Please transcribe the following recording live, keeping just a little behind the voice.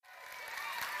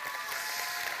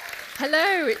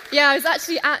Hello. Yeah, I was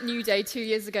actually at Newday 2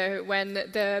 years ago when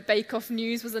the Bake Off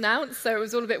news was announced, so it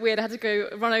was all a bit weird. I had to go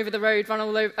run over the road, run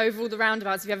over all the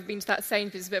roundabouts. If you've ever been to that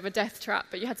Sainsbury's, it's a bit of a death trap,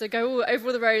 but you had to go over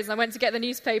all the roads, and I went to get the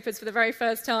newspapers for the very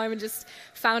first time and just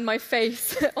found my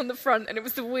face on the front, and it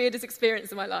was the weirdest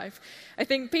experience of my life. I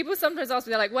think people sometimes ask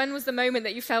me, they're like, when was the moment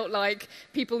that you felt like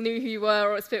people knew who you were,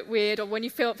 or it's a bit weird, or when you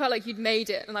felt like you'd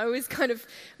made it? And I always I'm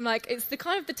like, it's the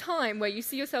time where you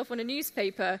see yourself on a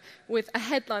newspaper with a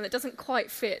headline that doesn't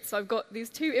quite fit. So I've got these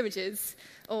two images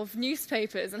of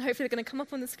newspapers, and hopefully they're going to come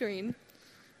up on the screen.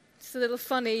 Just a little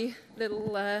funny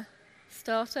little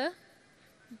starter.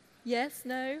 Yes,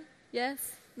 no,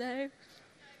 yes, no.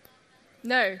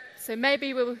 No. So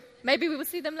maybe we will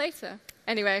see them later.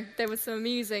 Anyway, there were some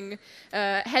amusing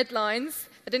headlines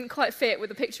that didn't quite fit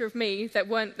with a picture of me they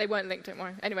weren't linked, don't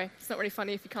worry. Anyway, it's not really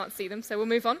funny if you can't see them, so we'll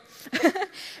move on.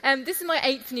 This is my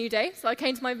 8th Newday, so I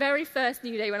came to my very first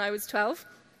Newday when I was 12.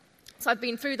 So I've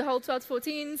been through the whole 12 to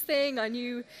 14s thing. I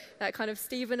knew kind of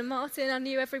Stephen and Martin. I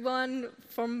knew everyone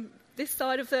from this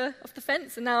side of the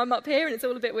fence, and now I'm up here, and it's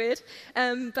all a bit weird.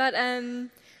 But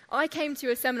I came to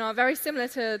a seminar very similar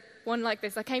to one like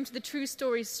this. I came to the True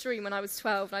Stories stream when I was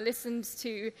 12, and I listened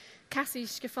to Cassie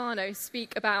Schifano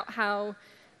speak about how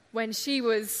when she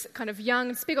was kind of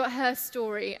young, speak about her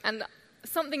story, and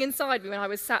something inside me when I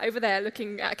was sat over there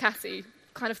looking at Cassie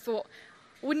kind of thought,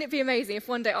 wouldn't it be amazing if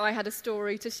one day I had a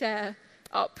story to share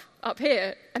up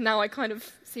here? And now I kind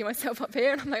of see myself up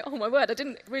here, and I'm like, oh my word, I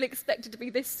didn't really expect it to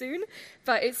be this soon.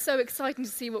 But it's so exciting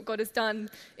to see what God has done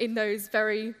in that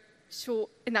very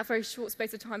short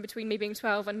space of time between me being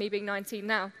 12 and me being 19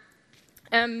 now.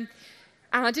 And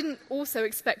I didn't also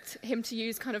expect him to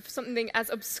use kind of something as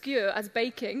obscure as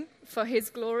baking for his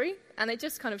glory. And it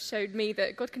just kind of showed me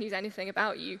that God can use anything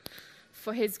about you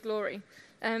for his glory.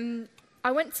 I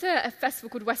went to a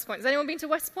festival called West Point. Has anyone been to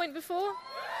West Point before?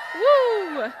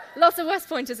 Woo! Lots of West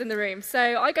Pointers in the room. So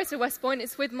I go to West Point.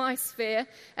 It's with my Sphere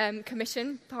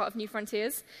commission, part of New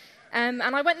Frontiers. And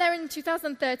I went there in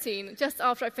 2013, just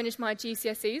after I finished my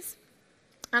GCSEs.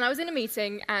 And I was in a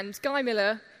meeting, and Guy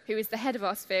Miller, who is the head of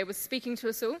our Sphere, was speaking to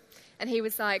us all. And he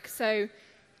was like, so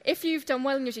if you've done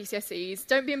well in your GCSEs,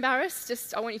 don't be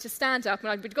embarrassed. I want you to stand up.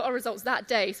 And we'd got our results that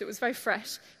day, so it was very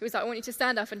fresh. He was like, I want you to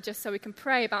stand up, and just so we can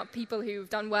pray about people who've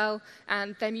done well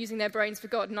and them using their brains for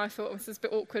God. And I thought, this is a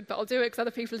bit awkward, but I'll do it because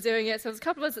other people are doing it. So there was a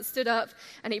couple of us that stood up,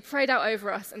 and he prayed out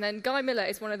over us. And then Guy Miller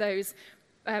is one of those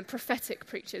prophetic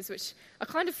preachers, which are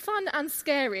kind of fun and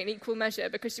scary in equal measure,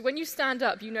 because when you stand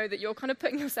up, you know that you're kind of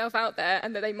putting yourself out there,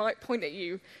 and that they might point at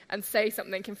you and say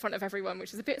something in front of everyone,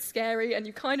 which is a bit scary, and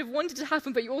you kind of want it to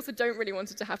happen, but you also don't really want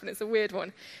it to happen. It's a weird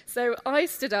one. So I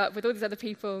stood up with all these other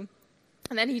people,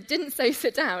 and then he didn't say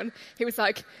sit down. He was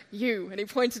like, you, and he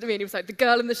pointed at me, and he was like, the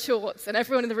girl in the shorts, and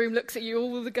everyone in the room looks at you,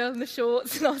 all the girl in the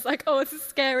shorts, and I was like, oh, this is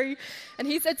scary. And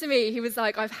he said to me, he was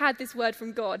like, I've had this word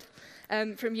from God,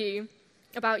 from you,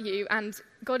 about you, and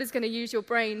God is going to use your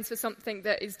brains for something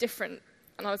that is different.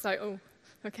 And I was like, oh,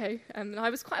 okay. And I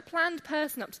was quite a planned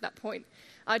person up to that point.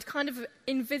 I'd kind of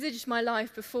envisaged my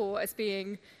life before as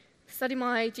being study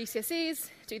my GCSEs,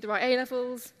 do the right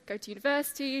A-levels, go to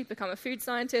university, become a food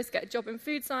scientist, get a job in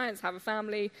food science, have a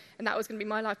family, and that was going to be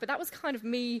my life. But that was kind of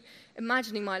me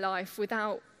imagining my life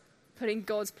without putting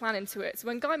God's plan into it. So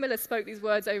when Guy Miller spoke these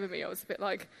words over me, I was a bit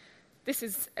like, this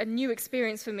is a new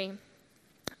experience for me,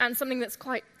 and something that's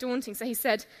quite daunting. So he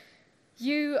said,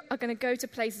 you are going to go to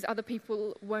places other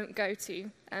people won't go to.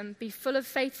 Be full of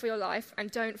faith for your life, and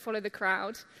don't follow the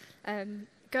crowd.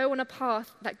 Go on a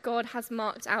path that God has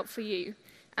marked out for you.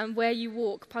 And where you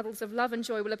walk, puddles of love and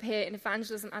joy will appear in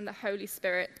evangelism and the Holy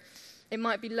Spirit. It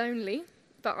might be lonely,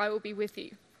 but I will be with you.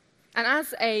 And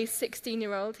as a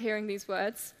 16-year-old hearing these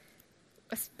words,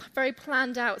 a very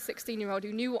planned out 16-year-old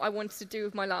who knew what I wanted to do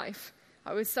with my life,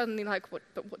 I was suddenly like, what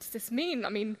does this mean? I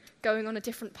mean, going on a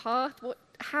different path?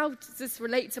 How does this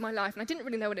relate to my life? And I didn't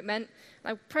really know what it meant.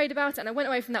 And I prayed about it, and I went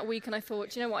away from that week, and I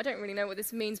thought, you know what, I don't really know what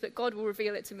this means, but God will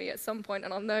reveal it to me at some point,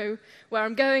 and I'll know where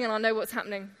I'm going, and I'll know what's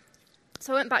happening.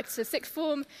 So I went back to sixth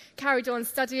form, carried on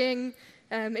studying.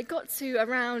 It got to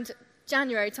around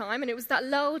January time, and it was that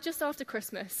lull just after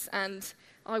Christmas, and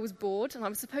I was bored, and I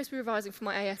was supposed to be revising for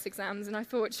my AS exams, and I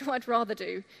thought, what I'd rather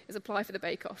do is apply for the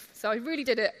bake-off. So I really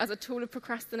did it as a tool of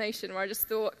procrastination, where I just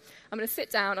thought, I'm going to sit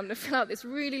down, I'm going to fill out this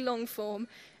really long form,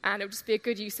 and it'll just be a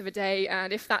good use of a day,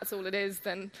 and if that's all it is,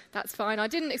 then that's fine. I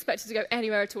didn't expect it to go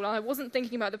anywhere at all. I wasn't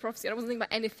thinking about the prophecy, I wasn't thinking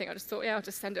about anything. I just thought, yeah, I'll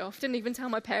just send it off. Didn't even tell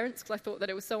my parents, because I thought that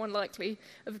it was so unlikely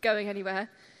of going anywhere.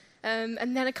 And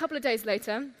then a couple of days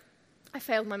later, I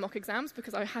failed my mock exams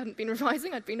because I hadn't been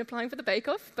revising. I'd been applying for the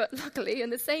bake-off. But luckily, in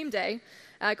the same day,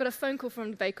 I got a phone call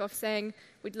from the bake-off saying,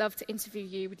 we'd love to interview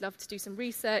you, we'd love to do some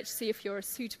research, see if you're a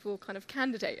suitable kind of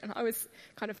candidate. And I was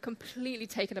kind of completely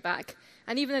taken aback.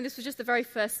 And even though this was just the very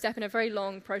first step in a very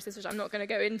long process, which I'm not going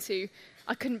to go into,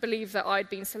 I couldn't believe that I'd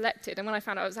been selected. And when I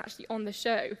found out I was actually on the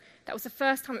show, that was the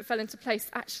first time it fell into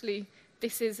place. Actually,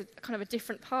 this is kind of a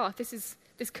different path.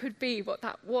 This could be what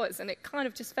that was. And it kind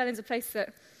of just fell into place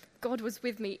that God was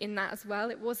with me in that as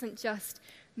well. It wasn't just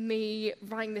me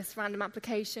writing this random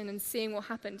application and seeing what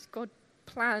happened. God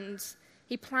plans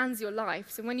your life.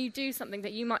 So when you do something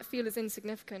that you might feel is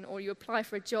insignificant, or you apply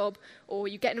for a job, or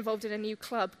you get involved in a new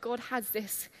club, God has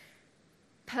this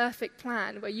perfect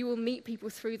plan where you will meet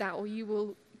people through that, or you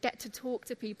will get to talk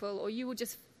to people, or you will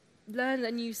just learn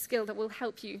a new skill that will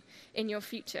help you in your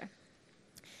future.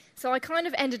 So I kind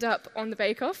of ended up on the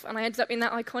bake-off, and I ended up in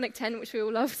that iconic tent, which we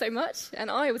all love so much. And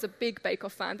I was a big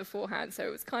bake-off fan beforehand, so it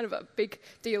was kind of a big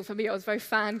deal for me. I was very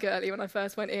fangirly when I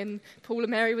first went in. Paul and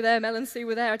Mary were there, Mel and Sue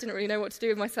were there. I didn't really know what to do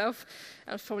with myself.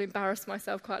 I was probably embarrassed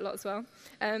myself quite a lot as well.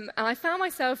 And I found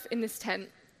myself in this tent,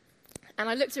 and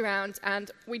I looked around,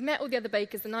 and we'd met all the other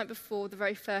bakers the night before the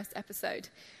very first episode.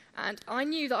 And I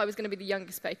knew that I was going to be the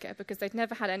youngest baker because they'd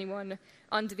never had anyone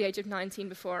under the age of 19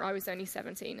 before, and I was only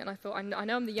 17. And I thought, I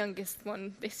know I'm the youngest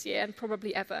one this year and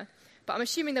probably ever. But I'm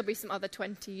assuming there'll be some other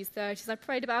 20s, 30s. I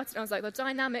prayed about it, and I was like, the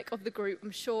dynamic of the group,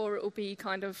 I'm sure it will be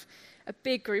kind of a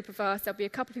big group of us. There'll be a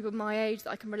couple of people my age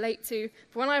that I can relate to.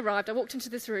 But when I arrived, I walked into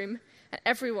this room, and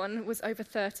everyone was over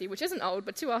 30, which isn't old,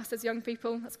 but to us as young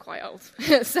people, that's quite old.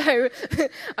 So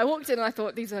I walked in and I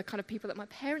thought, these are kind of people that my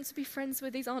parents would be friends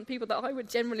with. These aren't people that I would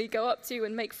generally go up to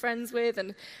and make friends with,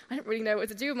 and I didn't really know what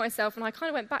to do with myself. And I kind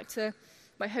of went back to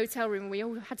my hotel room, and we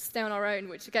all had to stay on our own,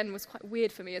 which again was quite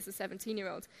weird for me as a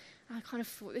 17-year-old. And I kind of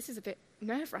thought, this is a bit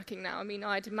nerve-wracking now. I mean,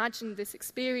 I'd imagined this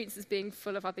experience as being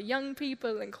full of other young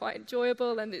people and quite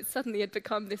enjoyable, and it suddenly had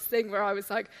become this thing where I was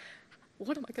like,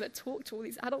 what am I going to talk to all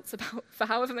these adults about for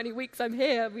however many weeks I'm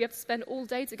here? We have to spend all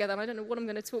day together, and I don't know what I'm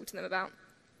going to talk to them about.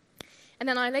 And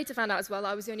then I later found out as well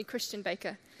I was the only Christian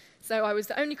baker. So I was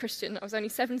the only Christian, I was only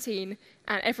 17,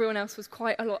 and everyone else was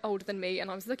quite a lot older than me, and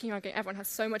I was looking around going, everyone has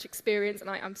so much experience, and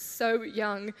I'm so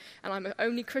young, and I'm the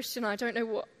only Christian, I don't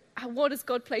know what has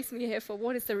God placed me here for,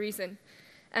 what is the reason?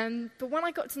 But when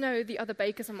I got to know the other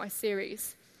bakers on my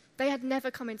series, they had never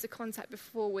come into contact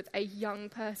before with a young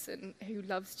person who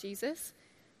loves Jesus.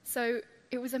 So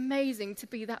it was amazing to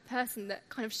be that person that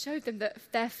kind of showed them that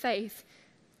their faith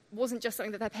wasn't just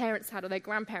something that their parents had or their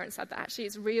grandparents had, that actually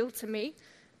is real to me.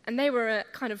 And they were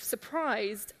kind of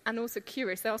surprised and also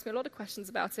curious. They asked me a lot of questions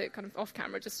about it, kind of off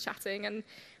camera, just chatting. And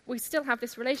we still have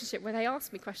this relationship where they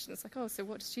ask me questions like, oh, so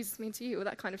what does Jesus mean to you? Or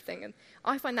that kind of thing. And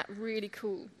I find that really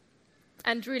cool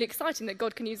and really exciting that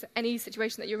God can use any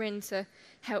situation that you're in to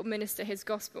help minister his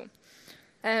gospel.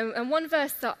 And one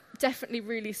verse that definitely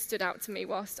really stood out to me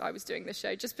whilst I was doing this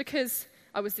show, just because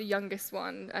I was the youngest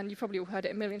one, and you've probably all heard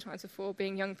it a million times before,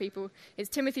 being young people, is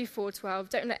Timothy 4:12.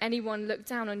 Don't let anyone look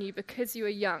down on you because you are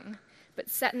young, but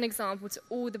set an example to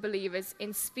all the believers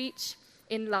in speech,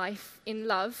 in life, in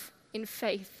love, in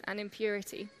faith, and in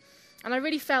purity. And I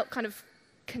really felt kind of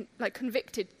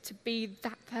convicted to be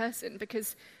that person,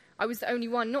 because I was the only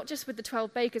one, not just with the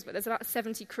 12 bakers, but there's about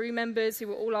 70 crew members who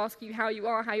will all ask you how you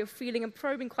are, how you're feeling, and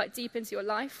probing quite deep into your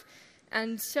life.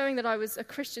 And showing that I was a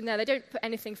Christian there. They don't put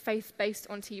anything faith-based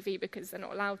on TV because they're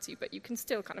not allowed to, but you can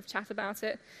still kind of chat about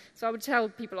it. So I would tell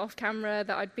people off camera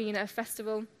that I'd been at a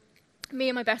festival. Me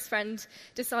and my best friend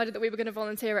decided that we were going to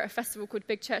volunteer at a festival called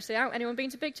Big Church Day Out. Anyone been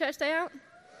to Big Church Day Out?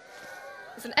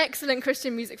 It's an excellent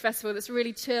Christian music festival that's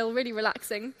really chill, really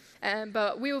relaxing.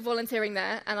 But we were volunteering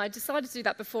there, and I decided to do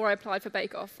that before I applied for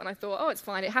Bake Off. And I thought, oh, it's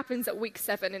fine. It happens at week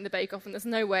 7 in the Bake Off, and there's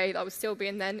no way that I would still be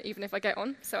in then, even if I get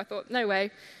on. So I thought, no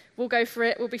way. We'll go for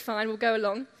it. We'll be fine. We'll go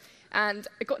along. And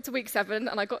it got to week 7,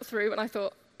 and I got through, and I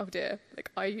thought, oh dear,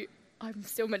 I'm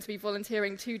still meant to be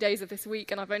volunteering 2 days of this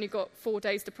week, and I've only got 4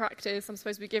 days to practice. I'm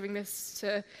supposed to be giving this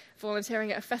to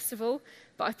volunteering at a festival.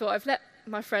 But I thought, I've let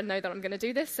my friend know that I'm going to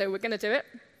do this, so we're going to do it.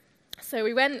 So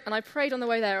we went, and I prayed on the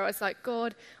way there. I was like,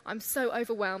 God, I'm so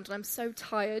overwhelmed, and I'm so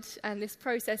tired, and this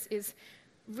process is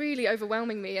really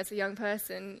overwhelming me as a young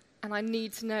person, and I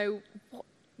need to know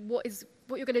what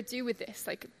you're going to do with this.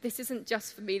 Like, this isn't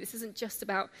just for me. This isn't just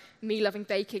about me loving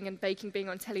baking and baking being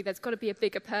on telly. There's got to be a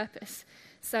bigger purpose.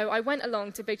 So I went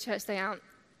along to Big Church Day Out.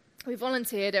 We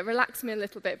volunteered. It relaxed me a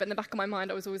little bit, but in the back of my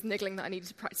mind, I was always niggling that I needed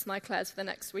to practice my eclairs for the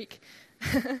next week.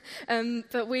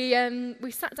 But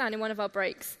we sat down in one of our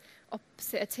breaks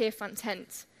opposite a tear front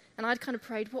tent, and I'd kind of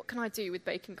prayed, what can I do with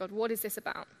baking, God? What is this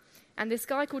about? And this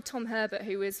guy called Tom Herbert,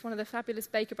 who was one of the fabulous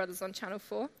Baker brothers on Channel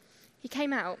 4, he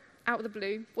came out of the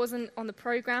blue, wasn't on the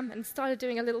programme, and started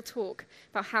doing a little talk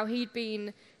about how he'd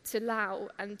been to Laos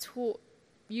and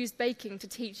used baking to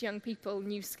teach young people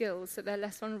new skills so they're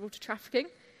less vulnerable to trafficking.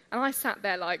 And I sat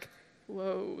there like,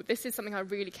 whoa, this is something I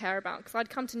really care about. Because I'd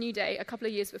come to Newday a couple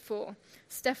of years before.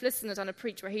 Steph Liston had done a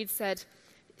preach where he'd said,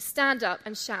 stand up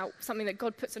and shout something that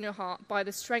God puts on your heart by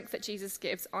the strength that Jesus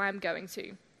gives, I am going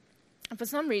to. And for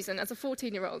some reason, as a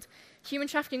 14-year-old, human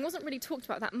trafficking wasn't really talked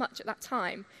about that much at that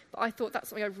time, but I thought that's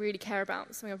something I really care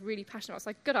about, something I'm really passionate about.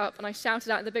 So I got up and I shouted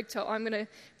out in the big top,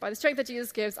 by the strength that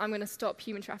Jesus gives, I'm going to stop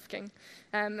human trafficking.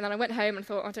 And then I went home and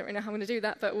thought, I don't really know how I'm going to do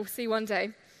that, but we'll see one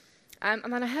day. And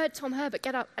then I heard Tom Herbert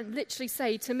get up and literally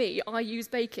say to me, I use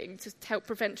baking to help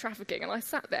prevent trafficking. And I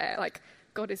sat there like,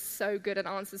 God is so good and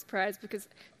answers prayers, because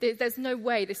there's no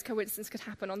way this coincidence could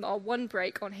happen on our one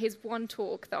break, on his one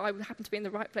talk, that I would happen to be in the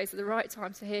right place at the right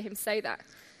time to hear him say that.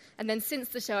 And then since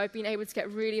the show, I've been able to get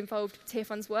really involved with Tear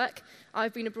Fund's work.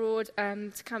 I've been abroad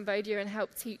to Cambodia and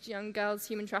helped teach young girls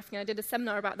human trafficking. I did a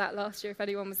seminar about that last year, if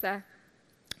anyone was there,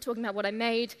 talking about what I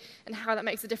made and how that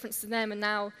makes a difference to them. And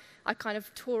now I kind of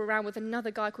tour around with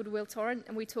another guy called Will Torrent,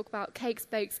 and we talk about cakes,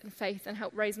 bakes, and faith, and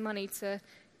help raise money to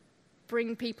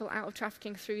bring people out of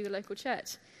trafficking through the local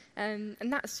church. And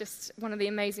that's just one of the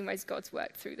amazing ways God's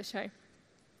worked through the show.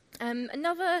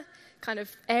 Another kind of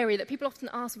area that people often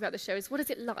ask about the show is, what is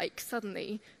it like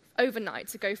suddenly, overnight,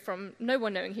 to go from no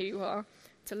one knowing who you are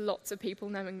to lots of people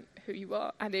knowing who you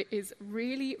are? And it is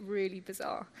really, really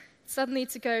bizarre. Suddenly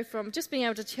to go from just being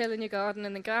able to chill in your garden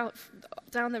and then go out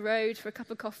down the road for a cup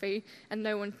of coffee and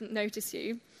no one notice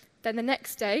you, then the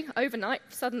next day, overnight,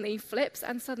 suddenly flips,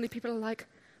 and suddenly people are like,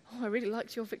 oh, I really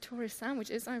liked your Victoria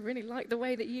sandwiches. I really liked the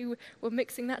way that you were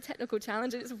mixing that technical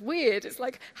challenge. And it's weird. It's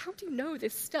like, how do you know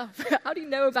this stuff? How do you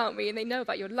know about me? And they know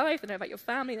about your life. They know about your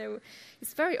family.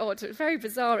 It's very odd. It's a very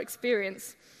bizarre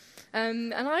experience.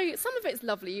 Some of it's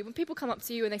lovely. When people come up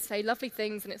to you and they say lovely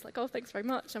things, and it's like, oh, thanks very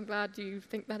much. I'm glad you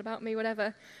think that about me,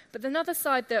 whatever. But another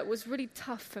side that was really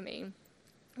tough for me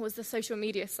was the social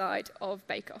media side of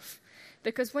Bake Off.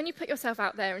 Because when you put yourself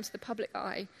out there into the public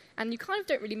eye, and you kind of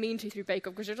don't really mean to through Bake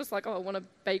Off, because you're just like, oh, I want to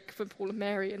bake for Paul and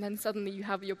Mary, and then suddenly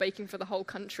you're baking for the whole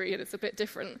country, and it's a bit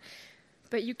different.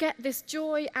 But you get this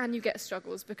joy and you get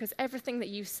struggles, because everything that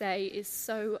you say is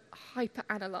so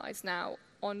hyper-analysed now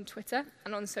on Twitter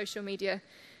and on social media.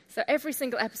 So every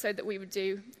single episode that we would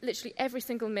do, literally every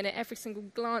single minute, every single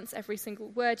glance, every single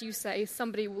word you say,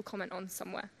 somebody will comment on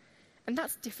somewhere. And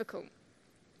that's difficult.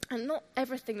 And not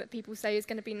everything that people say is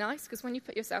going to be nice, because when you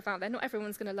put yourself out there, not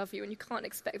everyone's going to love you, and you can't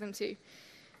expect them to.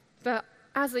 But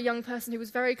as a young person who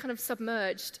was very kind of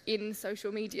submerged in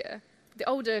social media, the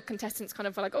older contestants kind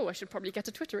of were like, oh, I should probably get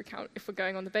a Twitter account if we're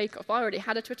going on the Bake Off. I already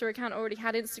had a Twitter account, I already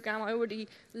had Instagram, I already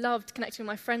loved connecting with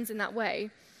my friends in that way.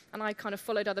 And I kind of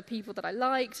followed other people that I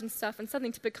liked and stuff, and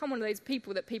suddenly to become one of those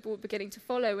people that people were beginning to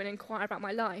follow and inquire about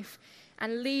my life,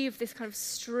 and leave this kind of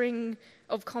string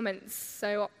of comments.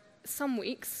 So some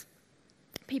weeks,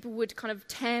 people would kind of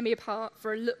tear me apart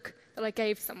for a look that I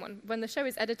gave someone when the show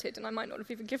is edited, and I might not have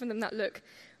even given them that look.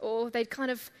 Or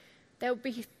there'll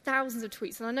be thousands of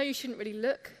tweets, and I know you shouldn't really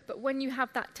look, but when you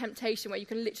have that temptation where you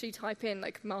can literally type in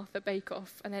like Martha Bake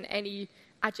Off and then any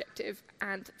adjective,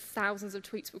 and thousands of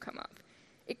tweets will come up,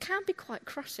 it can be quite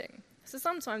crushing. So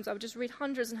sometimes I would just read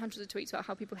hundreds and hundreds of tweets about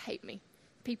how people hate me.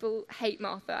 People hate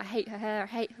Martha. I hate her hair. I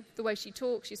hate the way she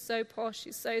talks. She's so posh.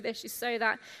 She's so this. She's so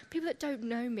that. People that don't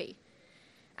know me.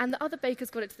 And the other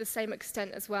bakers got it to the same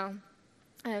extent as well.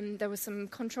 There was some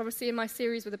controversy in my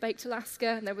series with the Baked Alaska,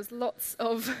 and there was lots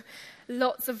of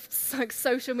like,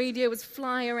 social media was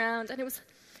flying around, and it was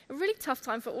a really tough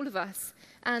time for all of us.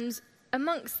 And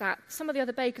amongst that, some of the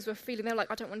other bakers were feeling, they're like,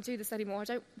 I don't want to do this anymore. I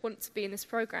don't want to be in this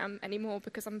program anymore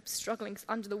because I'm struggling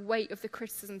under the weight of the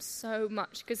criticism so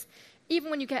much. Because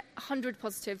even when you get 100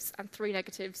 positives and 3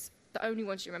 negatives, the only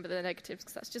ones you remember are the negatives,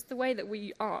 because that's just the way that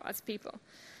we are as people.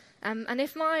 And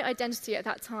if my identity at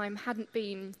that time hadn't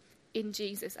been in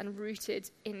Jesus and rooted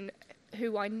in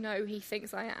who I know he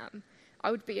thinks I am,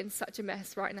 I would be in such a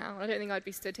mess right now. I don't think I'd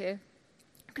be stood here.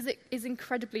 Because it is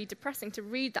incredibly depressing to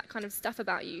read that kind of stuff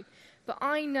about you. But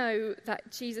I know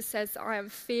that Jesus says that I am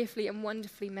fearfully and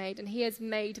wonderfully made, and he has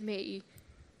made me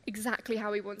exactly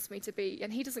how he wants me to be.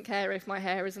 And he doesn't care if my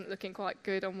hair isn't looking quite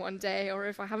good on one day, or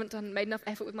if I haven't made enough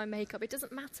effort with my makeup. It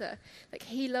doesn't matter. Like,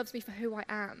 he loves me for who I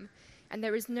am. And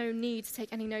there is no need to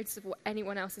take any notice of what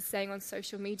anyone else is saying on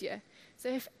social media. So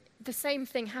if the same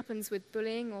thing happens with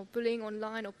bullying or bullying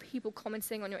online or people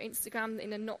commenting on your Instagram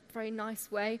in a not very nice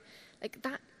way, like,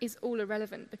 that is all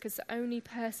irrelevant, because the only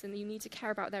person you need to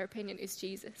care about their opinion is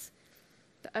Jesus.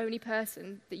 the only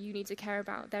person that you need to care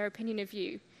about, their opinion of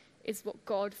you, is what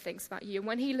God thinks about you. And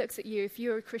when he looks at you, if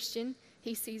you're a Christian,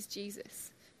 he sees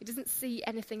Jesus. He doesn't see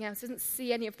anything else. He doesn't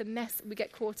see any of the mess that we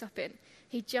get caught up in.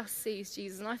 He just sees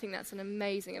Jesus, and I think that's an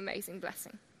amazing, amazing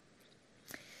blessing.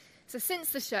 So since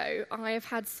the show, I have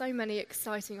had so many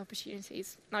exciting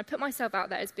opportunities. And I put myself out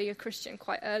there as being a Christian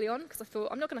quite early on, because I thought,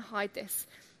 I'm not going to hide this.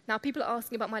 Now, people are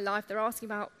asking about my life. They're asking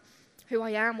about who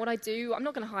I am, what I do. I'm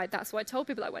not going to hide that. So I told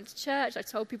people that I went to church. I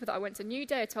told people that I went to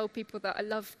Newday. I told people that I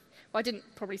love... Well, I didn't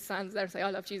probably stand there and say, I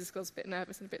love Jesus, because I was a bit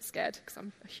nervous and a bit scared, because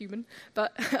I'm a human.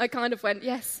 But I kind of went,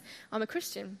 yes, I'm a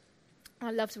Christian.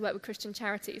 I love to work with Christian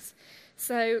charities.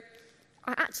 So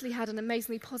I actually had an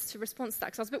amazingly positive response to that,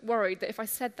 because I was a bit worried that if I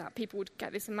said that, people would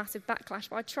get this massive backlash.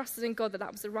 But I trusted in God that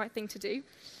that was the right thing to do.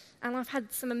 And I've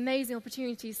had some amazing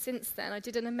opportunities since then. I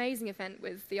did an amazing event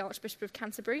with the Archbishop of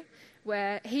Canterbury,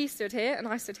 where he stood here and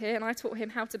I stood here, and I taught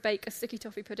him how to bake a sticky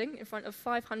toffee pudding in front of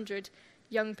 500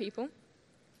 young people.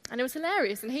 And it was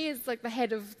hilarious. And he is like the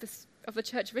head of the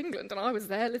Church of England, and I was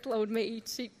there, little old me,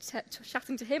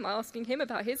 chatting to him, asking him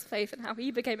about his faith and how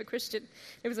he became a Christian.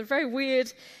 It was a very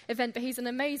weird event, but he's an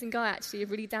amazing guy, actually,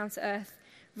 really down to earth,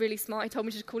 really smart. He told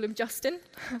me to call him Justin.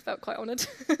 I felt quite honoured.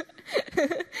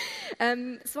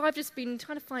 So I've just been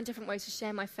trying to find different ways to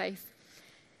share my faith.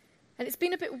 And it's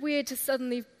been a bit weird to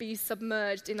suddenly be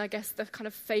submerged in, I guess, the kind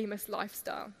of famous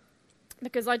lifestyle,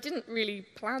 because I didn't really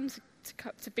plan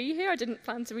to be here. I didn't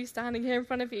plan to be standing here in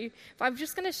front of you. But I'm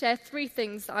just going to share 3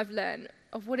 things that I've learned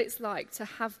of what it's like to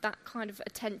have that kind of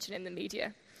attention in the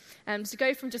media. To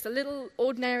go from just a little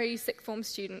ordinary sixth form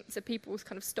student to people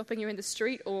kind of stopping you in the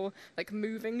street or like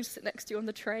moving to sit next to you on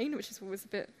the train, which is always a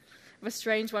bit of a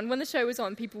strange one. When the show was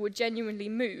on, people would genuinely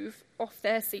move off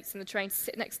their seats in the train to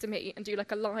sit next to me and do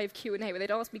like a live Q&A where they'd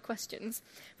ask me questions.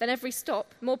 Then every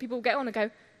stop, more people would get on and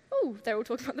go, oh, they're all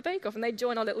talking about the Bake Off, and they'd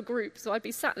join our little group. So I'd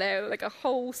be sat there like a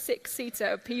whole 6-seater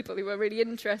of people who were really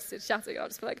interested, chatting. I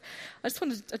just feel like, I just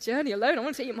wanted a journey alone. I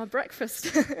wanted to eat my breakfast.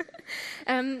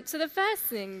 So the first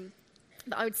thing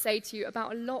that I would say to you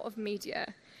about a lot of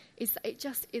media is that it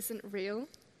just isn't real.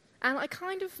 And I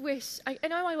kind of wish, I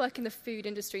know I work in the food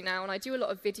industry now, and I do a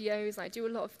lot of videos, and I do a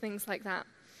lot of things like that,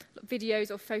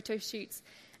 videos or photo shoots,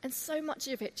 and so much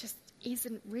of it just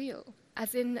isn't real.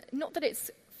 As in, not that it's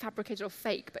fabricated or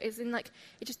fake, but as in, like,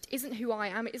 it just isn't who I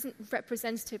am. It isn't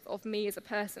representative of me as a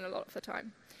person a lot of the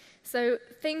time. So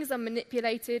things are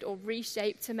manipulated or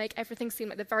reshaped to make everything seem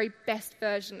like the very best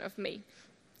version of me.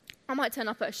 I might turn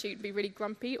up at a shoot and be really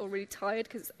grumpy or really tired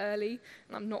because it's early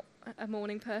and I'm not a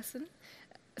morning person.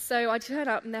 So I turn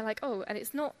up and they're like, oh, and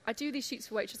it's not, I do these shoots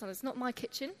for Waitress, and it's not my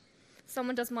kitchen.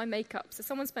 Someone does my makeup. So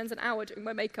someone spends an hour doing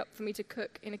my makeup for me to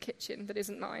cook in a kitchen that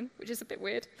isn't mine, which is a bit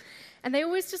weird. And they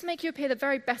always just make you appear the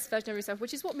very best version of yourself,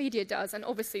 which is what media does. And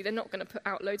obviously they're not going to put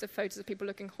out loads of photos of people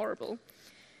looking horrible.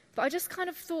 But I just kind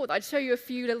of thought I'd show you a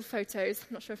few little photos.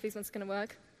 I'm not sure if these ones are going to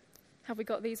work. Have we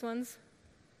got these ones?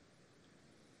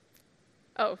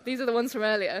 Oh, these are the ones from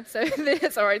earlier. So,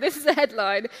 sorry, this is a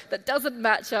headline that doesn't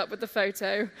match up with the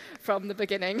photo from the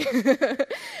beginning.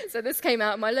 So this came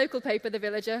out in my local paper, The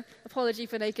Villager, apology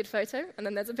for naked photo, and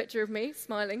then there's a picture of me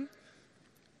smiling.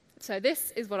 So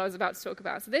this is what I was about to talk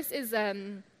about. So this is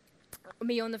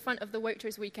me on the front of the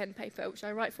Waitress Weekend paper, which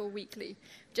I write for weekly,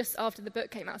 just after the book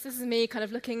came out. So this is me kind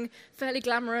of looking fairly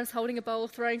glamorous, holding a bowl,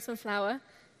 throwing some flour.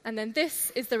 And then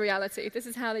this is the reality. This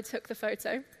is how they took the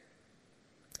photo.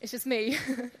 It's just me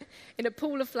in a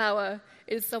pool of flour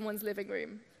in someone's living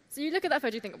room. So you look at that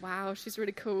photo, you think, wow, she's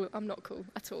really cool. I'm not cool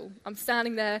at all. I'm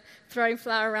standing there throwing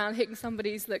flour around, hitting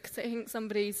somebody's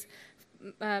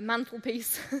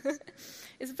mantelpiece.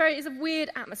 It's a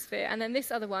weird atmosphere. And then this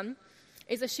other one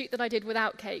is a shoot that I did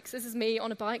without cakes. This is me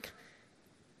on a bike,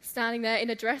 standing there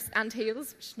in a dress and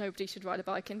heels, which nobody should ride a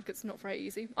bike in because it's not very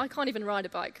easy. I can't even ride a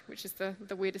bike, which is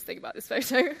the weirdest thing about this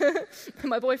photo.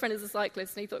 My boyfriend is a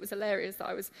cyclist, and he thought it was hilarious that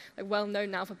I was well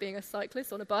known now for being a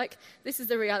cyclist on a bike. This is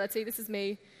the reality. This is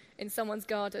me in someone's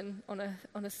garden on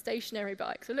a stationary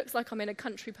bike. So it looks like I'm in a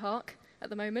country park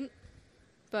at the moment.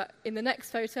 But in the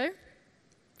next photo,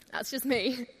 that's just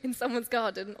me in someone's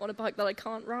garden on a bike that I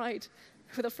can't ride,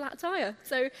 with a flat tire.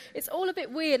 So it's all a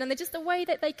bit weird, and they're just the way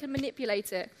that they can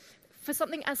manipulate it for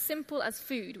something as simple as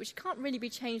food, which can't really be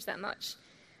changed that much.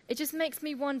 It just makes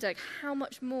me wonder how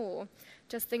much more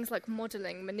does things like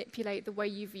modeling manipulate the way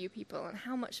you view people, and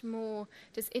how much more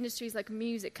does industries like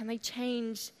music, can they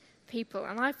change people?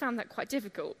 And I found that quite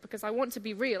difficult because I want to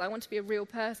be real. I want to be a real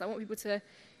person. I want people to,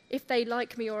 if they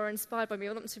like me or are inspired by me,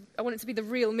 I want it to be the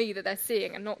real me that they're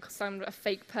seeing and not because I'm a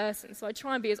fake person. So I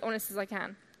try and be as honest as I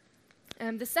can.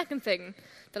 The second thing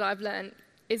that I've learned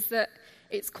is that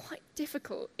it's quite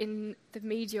difficult in the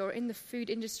media or in the food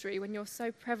industry when you're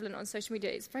so prevalent on social media.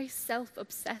 It's a very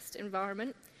self-obsessed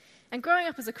environment. And growing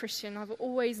up as a Christian, I've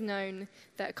always known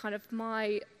that kind of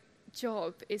my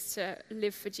job is to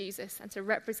live for Jesus and to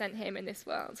represent him in this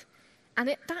world. And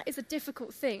that is a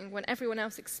difficult thing when everyone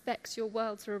else expects your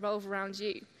world to revolve around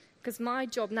you. Because my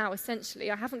job now,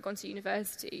 essentially, I haven't gone to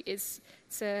university, is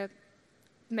to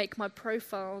make my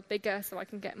profile bigger so I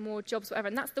can get more jobs, whatever.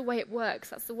 And that's the way it works.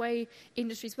 That's the way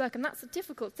industries work. And that's a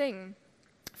difficult thing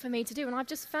for me to do. And I've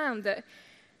just found that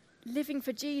living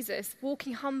for Jesus,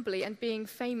 walking humbly and being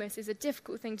famous is a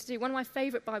difficult thing to do. One of my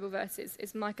favourite Bible verses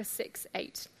is Micah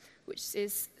 6:8, which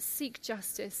is, "Seek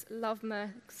justice, love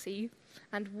mercy,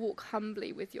 and walk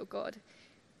humbly with your God."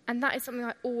 And that is something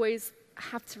I always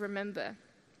have to remember,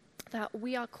 that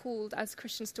we are called as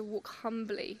Christians to walk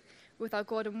humbly with our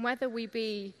God. And whether we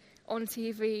be on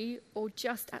TV or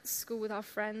just at school with our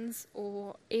friends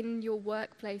or in your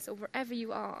workplace or wherever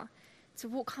you are, to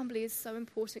walk humbly is so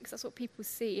important because that's what people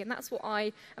see. And that's what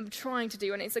I am trying to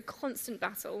do. And it's a constant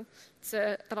battle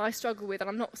that I struggle with. And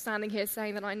I'm not standing here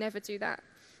saying that I never do that,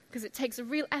 because it takes a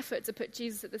real effort to put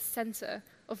Jesus at the center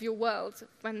of your world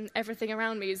when everything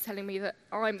around me is telling me that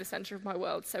I'm the center of my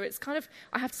world. So it's kind of,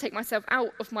 I have to take myself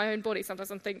out of my own body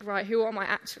sometimes and think, right, who am I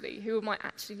actually? Who am I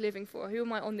actually living for? Who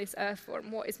am I on this earth for?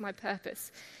 And what is my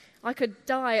purpose? I could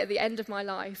die at the end of my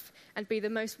life and be the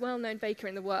most well-known baker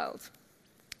in the world,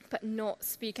 but not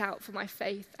speak out for my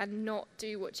faith and not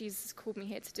do what Jesus has called me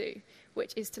here to do,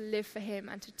 which is to live for him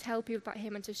and to tell people about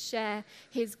him and to share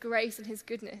his grace and his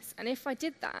goodness. And if I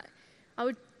did that, I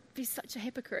would be such a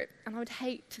hypocrite, and I would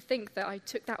hate to think that I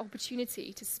took that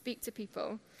opportunity to speak to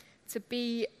people, to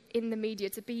be in the media,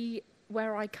 to be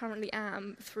where I currently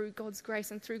am through God's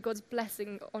grace and through God's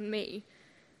blessing on me.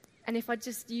 And if I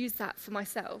just use that for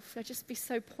myself, it'd just be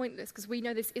so pointless, because we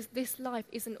know this life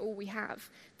isn't all we have.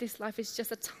 This life is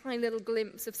just a tiny little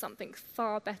glimpse of something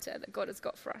far better that God has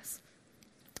got for us.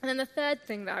 And then the third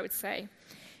thing that I would say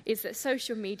is that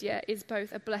social media is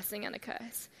both a blessing and a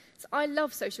curse. So I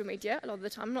love social media a lot of the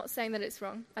time. I'm not saying that it's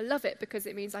wrong. I love it because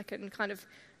it means I can kind of,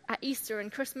 at Easter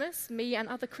and Christmas, me and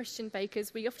other Christian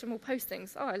bakers, we often will post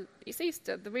things. Oh, it's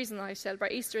Easter. The reason I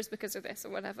celebrate Easter is because of this or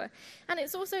whatever. And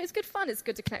it's good fun. It's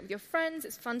good to connect with your friends.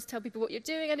 It's fun to tell people what you're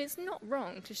doing. And it's not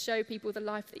wrong to show people the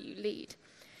life that you lead.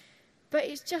 But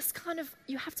it's just kind of,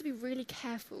 you have to be really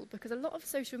careful, because a lot of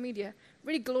social media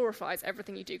really glorifies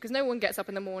everything you do, because no one gets up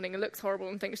in the morning and looks horrible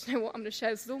and thinks, you know what, I'm going to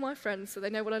share this with all my friends so they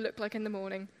know what I look like in the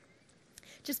morning.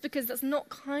 Just because that's not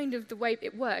kind of the way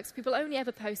it works. People only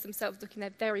ever post themselves looking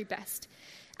their very best.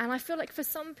 And I feel like for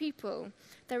some people,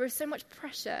 there is so much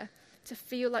pressure to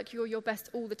feel like you're your best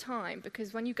all the time,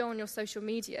 because when you go on your social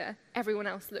media, everyone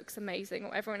else looks amazing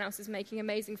or everyone else is making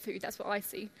amazing food. That's what I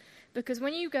see. Because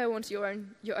when you go onto your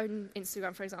own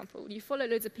Instagram, for example, you follow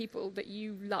loads of people that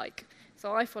you like.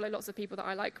 So I follow lots of people that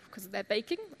I like because of their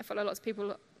baking. I follow lots of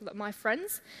people, that my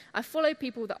friends. I follow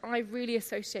people that I really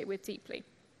associate with deeply.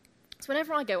 So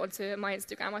whenever I go onto my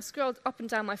Instagram, I scroll up and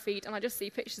down my feed and I just see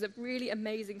pictures of really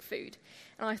amazing food.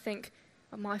 And I think,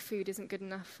 oh, my food isn't good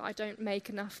enough. I don't make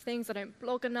enough things. I don't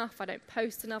blog enough. I don't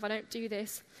post enough. I don't do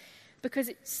this. Because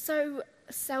it's so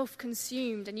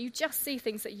self-consumed, and you just see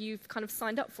things that you've kind of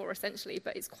signed up for, essentially.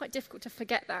 But it's quite difficult to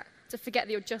forget that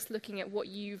you're just looking at what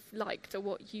you've liked or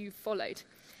what you've followed.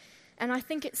 And I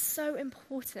think it's so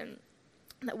important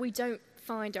that we don't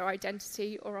find our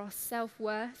identity or our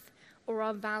self-worth or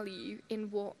our value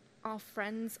in what our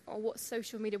friends or what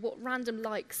social media, what random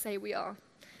likes say we are.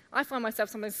 I find myself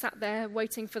sometimes sat there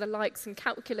waiting for the likes and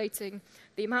calculating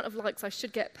the amount of likes I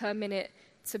should get per minute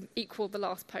to equal the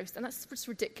last post. And that's just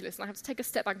ridiculous. And I have to take a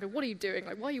step back and go, what are you doing?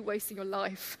 Like, why are you wasting your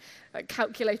life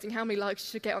calculating how many likes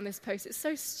you should get on this post? It's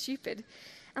so stupid.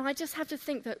 And I just have to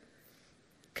think that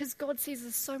because God sees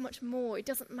us so much more, it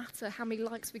doesn't matter how many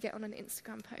likes we get on an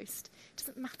Instagram post. It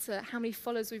doesn't matter how many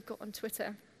followers we've got on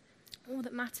Twitter. All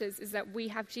that matters is that we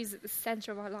have Jesus at the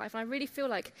center of our life. And I really feel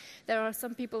like there are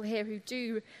some people here who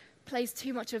do place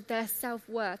too much of their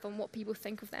self-worth on what people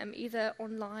think of them, either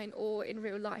online or in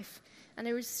real life. And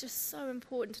it is just so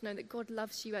important to know that God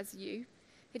loves you as you.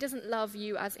 He doesn't love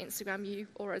you as Instagram you,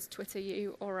 or as Twitter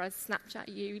you, or as Snapchat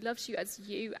you. He loves you as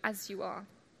you are.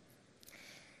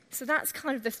 So that's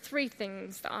kind of the three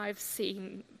things that I've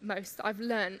seen most, that I've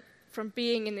learned from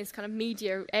being in this kind of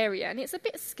media area. And it's a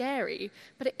bit scary,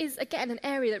 but it is, again, an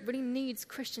area that really needs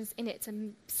Christians in it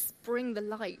to bring the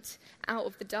light out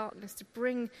of the darkness, to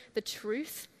bring the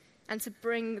truth, and to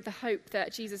bring the hope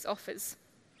that Jesus offers.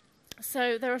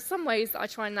 So there are some ways that I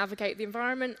try and navigate the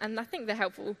environment, and I think they're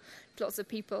helpful to lots of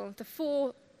people. The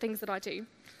four things that I do.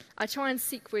 I try and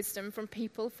seek wisdom from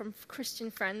people, from Christian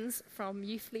friends, from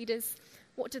youth leaders.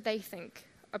 What do they think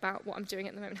about what I'm doing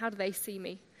at the moment? How do they see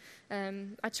me?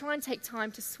 I try and take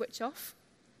time to switch off,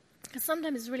 because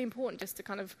sometimes it's really important just to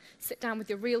kind of sit down with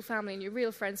your real family and your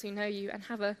real friends who know you and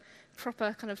have a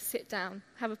proper kind of sit down,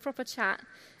 have a proper chat,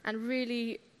 and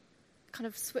really kind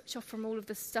of switch off from all of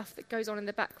the stuff that goes on in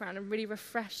the background and really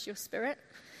refresh your spirit.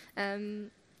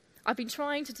 I've been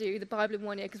trying to do the Bible in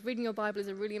 1 year, because reading your Bible is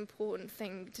a really important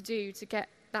thing to do to get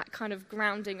that kind of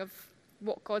grounding of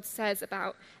what God says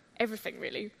about everything,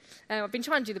 really. I've been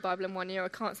trying to do the Bible in 1 year. I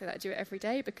can't say that I do it every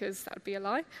day, because that would be a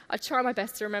lie. I try my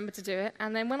best to remember to do it,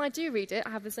 and then when I do read it,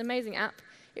 I have this amazing app.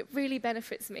 It really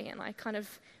benefits me, and I kind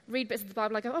of read bits of the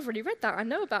Bible. I go, I've already read that. I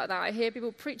know about that. I hear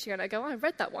people preaching, and I go, I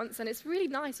read that once, and it's really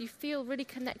nice. You feel really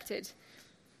connected.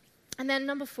 And then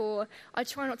number 4, I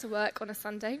try not to work on a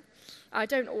Sunday. I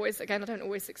don't always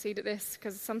succeed at this,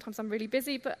 because sometimes I'm really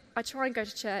busy, but I try and go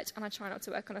to church, and I try not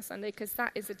to work on a Sunday, because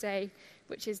that is a day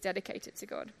which is dedicated to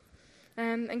God.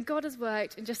 And God has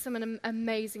worked in just some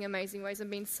amazing, amazing ways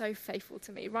and been so faithful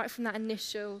to me, right from that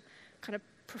initial kind of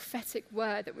prophetic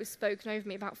word that was spoken over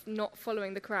me about not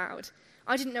following the crowd.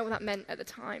 I didn't know what that meant at the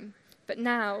time, but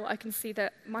now I can see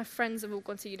that my friends have all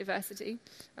gone to university,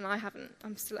 and I haven't.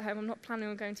 I'm still at home. I'm not planning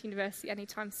on going to university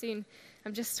anytime soon.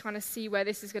 I'm just trying to see where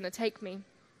this is going to take me.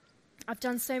 I've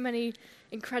done so many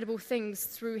incredible things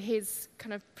through his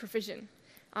kind of provision.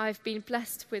 I've been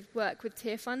blessed with work with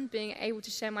Tear Fund, being able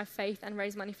to share my faith and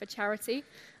raise money for charity.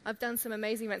 I've done some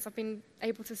amazing events. I've been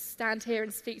able to stand here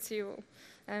and speak to you all.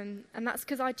 And that's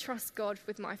because I trust God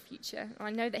with my future.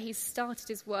 I know that he's started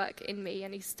his work in me,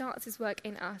 and he starts his work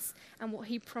in us. And what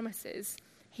he promises,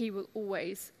 he will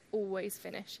always, always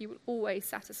finish. He will always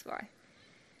satisfy.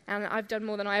 And I've done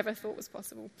more than I ever thought was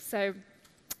possible. So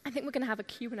I think we're going to have a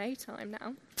Q&A time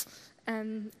now.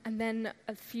 And then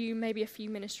maybe a few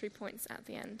ministry points at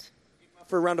the end.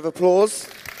 For a round of applause.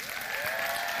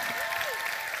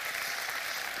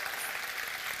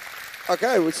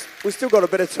 Okay, we've still got a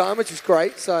bit of time, which is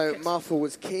great. So Good. Martha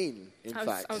was keen, in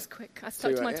fact. I was quick. I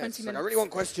stuck to my 20 minutes. I really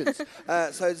want questions.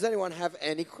 So does anyone have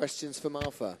any questions for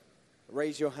Martha?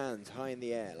 Raise your hand high in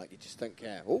the air like you just don't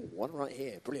care. Oh, one right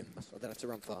here. Brilliant. I don't have to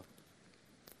run far.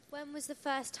 When was the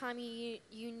first time you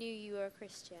knew you were a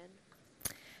Christian?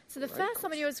 So the first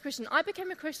time I knew I was a Christian, I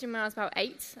became a Christian when I was about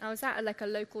 8. I was at a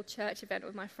local church event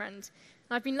with my friend.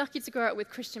 And I've been lucky to grow up with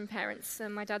Christian parents.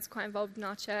 My dad's quite involved in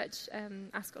our church,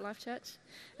 Ascot Life Church.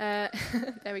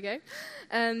 There we go.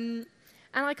 And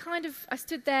I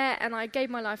stood there and I gave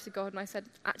my life to God, and I said,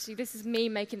 actually, this is me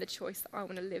making the choice that I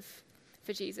want to live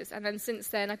for Jesus. And then since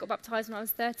then, I got baptized when I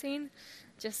was 13,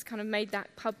 just kind of made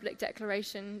that public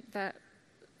declaration that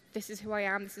this is who I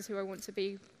am, this is who I want to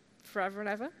be forever and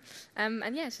ever.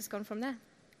 And yeah, it's just gone from there.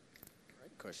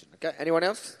 Great question. Okay, anyone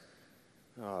else?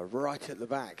 Oh, right at the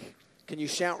back. Can you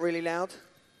shout really loud?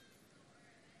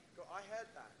 I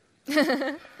heard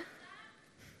that.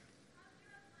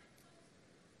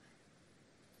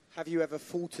 Have you ever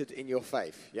faltered in your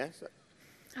faith? Yes?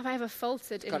 Have I ever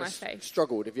faltered in my faith?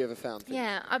 Struggled? Have you ever found things?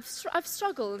 Yeah, I've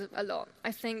struggled a lot.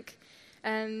 I think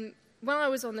when I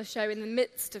was on the show, in the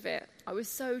midst of it, I was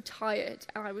so tired,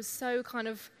 and I was so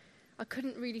I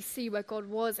couldn't really see where God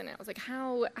was in it. I was like,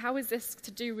 how is this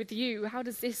to do with you? How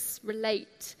does this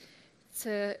relate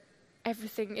to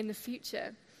everything in the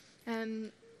future?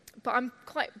 But I'm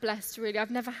quite blessed, really. I've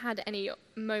never had any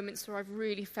moments where I've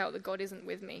really felt that God isn't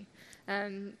with me.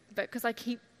 But because I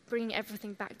keep bringing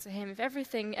everything back to him.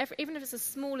 Even if it's the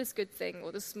smallest good thing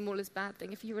or the smallest bad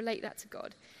thing, if you relate that to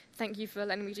God, thank you for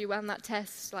letting me do well on that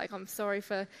test. I'm sorry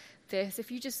for this.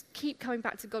 If you just keep coming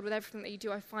back to God with everything that you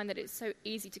do, I find that it's so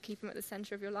easy to keep him at the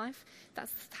center of your life.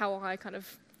 That's how I kind of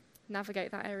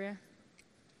navigate that area.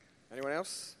 Anyone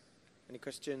else? Any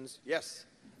questions? Yes,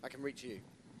 I can reach you.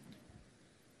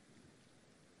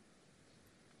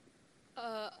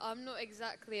 I'm not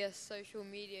exactly a social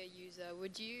media user.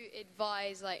 Would you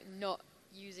advise not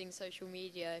using social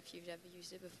media if you've never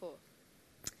used it before?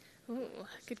 Ooh,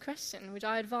 good question. Would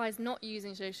I advise not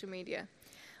using social media?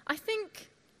 I think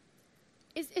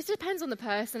it depends on the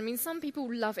person. I mean, some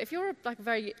people love it. If you're a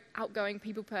very outgoing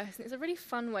people person, it's a really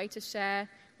fun way to share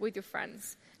with your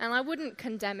friends. And I wouldn't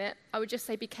condemn it. I would just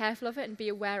say be careful of it and be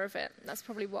aware of it. That's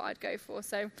probably what I'd go for.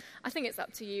 So I think it's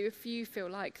up to you. If you feel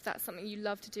like that's something you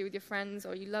love to do with your friends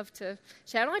or you love to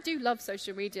share. And I do love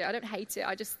social media. I don't hate it.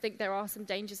 I just think there are some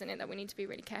dangers in it that we need to be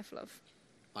really careful of.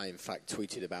 I, in fact,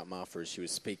 tweeted about Martha as she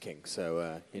was speaking.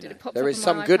 So, there is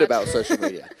some good about social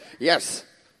media. Yes.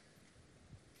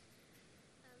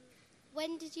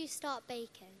 When did you start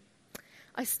baking?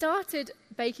 I started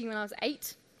baking when I was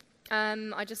 8.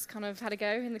 I just kind of had a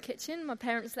go in the kitchen. My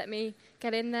parents let me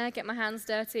get in there, get my hands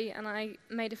dirty, and I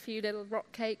made a few little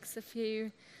rock cakes, a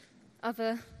few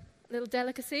other little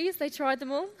delicacies. They tried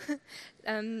them all.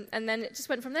 And then it just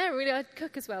went from there. Really, I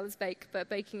cook as well as bake, but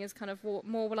baking is kind of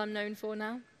more what I'm known for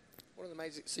now. What an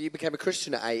amazing... So you became a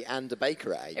Christian at 8 and a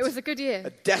baker at 8. It was a good year. A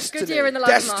destiny. Good year in the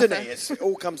life of Martha. It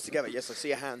all comes together. Yes, I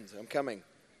see a hand. I'm coming.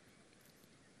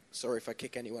 Sorry if I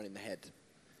kick anyone in the head.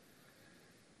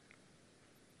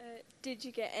 Did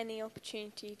you get any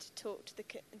opportunity to talk to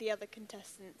the other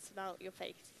contestants about your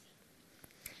faith?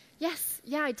 Yes,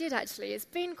 yeah, I did actually. It's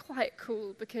been quite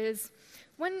cool because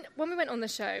when we went on the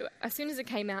show, as soon as it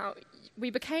came out,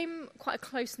 we became quite a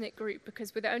close-knit group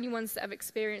because we're the only ones that have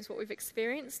experienced what we've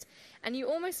experienced. And you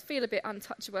almost feel a bit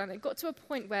untouchable. And it got to a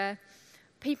point where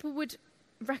people would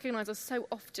recognise us so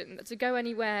often that to go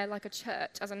anywhere like a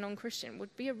church as a non-Christian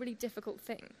would be a really difficult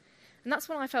thing. And that's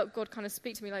when I felt God kind of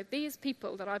speak to me, like these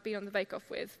people that I've been on the Bake Off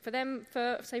with,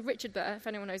 for say, Richard Burr, if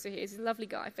anyone knows who he is, he's a lovely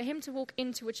guy. For him to walk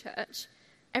into a church,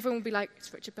 everyone would be like,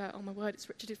 it's Richard Burr, oh my word, it's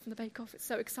Richard from the Bake Off, it's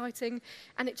so exciting.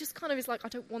 And it just kind of is like, I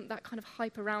don't want that kind of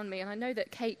hype around me. And I know that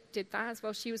Kate did that as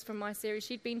well. She was from my series.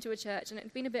 She'd been to a church, and it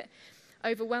had been a bit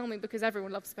overwhelming because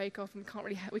everyone loves Bake Off, and we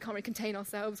can't really contain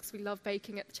ourselves because we love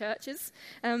baking at the churches.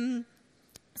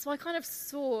 So I kind of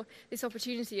saw this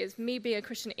opportunity as me being a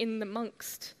Christian in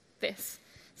amongst this.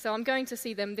 So I'm going to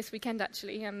see them this weekend,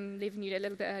 actually. I'm leaving Newday a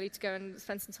little bit early to go and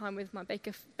spend some time with my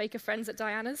baker friends at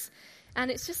Diana's.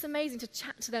 And it's just amazing to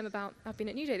chat to them about, I've been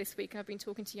at Newday this week, and I've been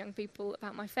talking to young people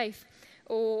about my faith.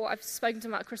 Or I've spoken to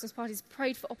them at Christmas parties,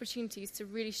 prayed for opportunities to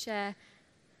really share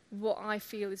what I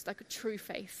feel is like a true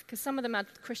faith. Because some of them had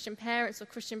Christian parents or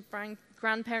Christian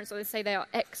grandparents, or they say they are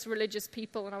ex-religious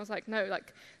people. And I was like, no,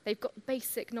 like they've got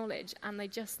basic knowledge and they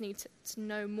just need to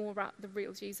know more about the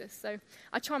real Jesus. So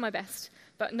I try my best,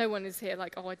 but no one is here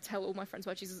like, oh, I tell all my friends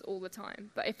about Jesus all the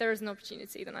time. But if there is an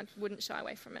opportunity, then I wouldn't shy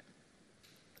away from it.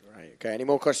 Right, okay, any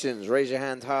more questions? Raise your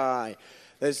hand high.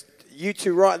 There's you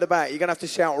two right at the back. You're going to have to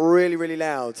shout really, really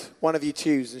loud. One of you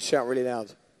choose and shout really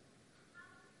loud.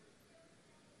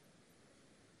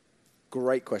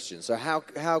 Great question. So how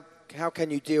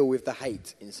can you deal with the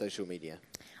hate in social media?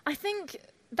 I think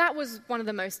that was one of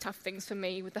the most tough things for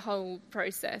me with the whole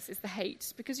process is the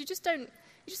hate, because you just don't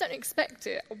expect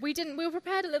it. We were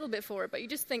prepared a little bit for it, but you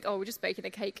just think, oh, we're just baking a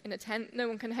cake in a tent. No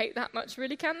one can hate that much,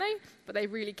 really, can they? But they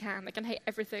really can. They can hate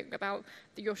everything about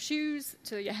your shoes,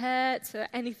 to your hair,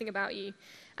 to anything about you.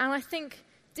 And I think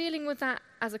dealing with that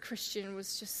as a Christian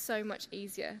was just so much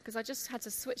easier because I just had to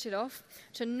switch it off,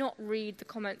 to not read the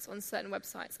comments on certain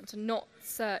websites and to not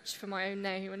search for my own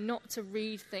name and not to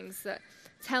read things that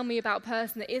tell me about a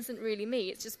person that isn't really me.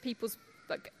 It's just people's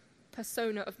like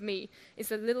persona of me. It's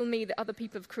the little me that other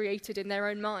people have created in their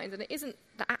own minds, and it isn't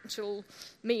the actual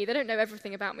me. They don't know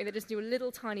everything about me. They just knew a little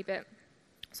tiny bit.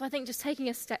 So I think just taking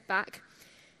a step back,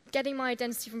 getting my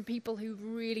identity from people who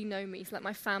really know me, so like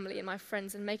my family and my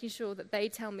friends, and making sure that they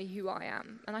tell me who I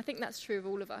am. And I think that's true of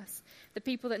all of us. The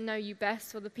people that know you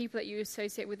best, or the people that you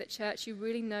associate with at church, who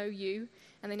really know you,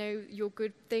 and they know your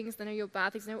good things, they know your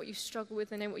bad things, they know what you struggle with,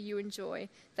 they know what you enjoy.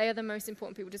 They are the most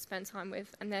important people to spend time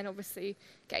with. And then obviously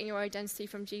getting your identity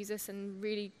from Jesus and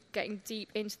really getting deep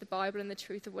into the Bible and the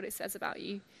truth of what it says about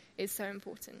you is so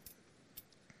important.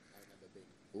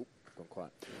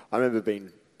 I remember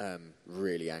being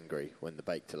really angry when the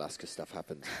baked Alaska stuff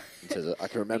happened. I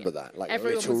can remember that, like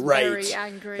everyone a literal was rage. very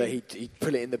angry. That he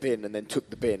put it in the bin and then took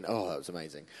the bin. Oh, that was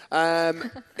amazing.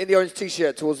 In the orange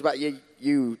T-shirt towards the back,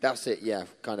 you. That's it. Yeah,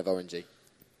 kind of orangey.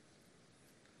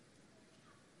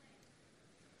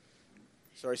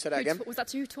 Sorry, say that again. Was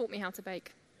that who taught me how to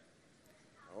bake?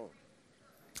 Oh.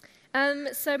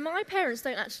 So my parents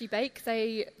don't actually bake.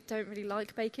 They don't really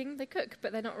like baking. They cook,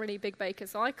 but they're not really big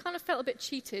bakers. So I kind of felt a bit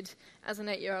cheated as an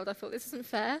 8-year-old. I thought, this isn't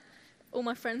fair. All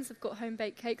my friends have got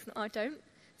home-baked cakes and I don't.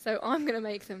 So I'm going to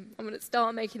make them. I'm going to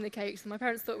start making the cakes. And my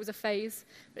parents thought it was a phase,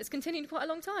 but it's continued quite a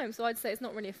long time. So I'd say it's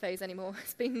not really a phase anymore.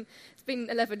 It's been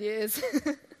 11 years.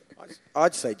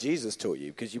 I'd say Jesus taught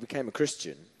you because you became a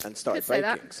Christian and started baking.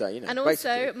 That. So, and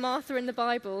also, Martha in the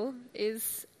Bible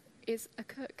is a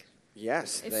cook.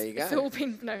 Yes, there you go. It's all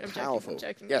been... No, I'm Powerful.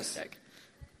 joking. Yes. Joke.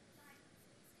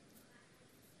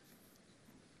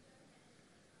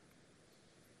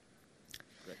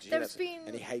 There's been...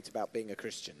 Any hate about being a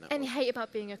Christian? Hate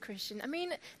about being a Christian? I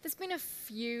mean, there's been a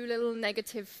few little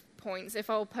negative points. If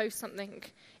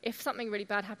something really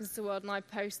bad happens to the world and I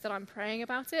post that I'm praying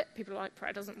about it, people are like,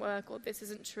 prayer doesn't work, or this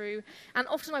isn't true. And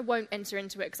often I won't enter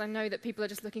into it because I know that people are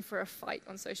just looking for a fight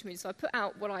on social media. So I put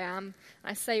out what I am,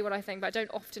 and I say what I think, but I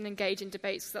don't often engage in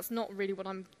debates because that's not really what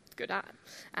I'm good at.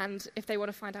 And if they want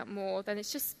to find out more, then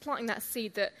it's just planting that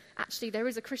seed that actually there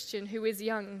is a Christian who is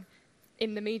young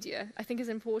in the media, I think is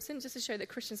important, just to show that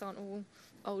Christians aren't all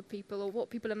old people or what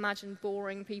people imagine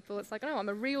boring people. It's like, no, I'm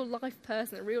a real life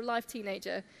person, a real life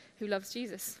teenager who loves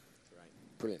Jesus. Right.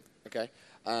 Brilliant. Okay.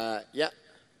 Yeah.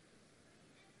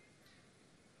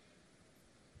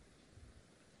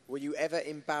 Were you ever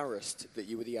embarrassed that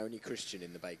you were the only Christian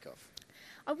in the Bake Off?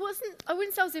 I wouldn't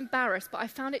say I was embarrassed, but I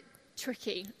found it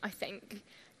tricky, I think,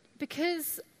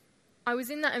 because I was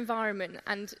in that environment,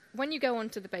 and when you go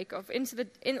onto the Bake Off, in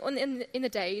the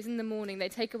days, in the morning, they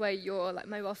take away your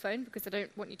mobile phone because they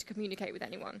don't want you to communicate with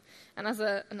anyone. And as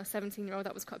a 17-year-old,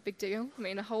 that was quite a big deal. I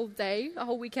mean, a whole day, a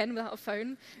whole weekend without a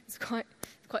phone is quite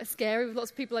scary with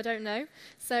lots of people I don't know.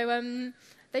 So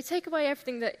they take away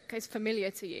everything that is familiar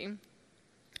to you.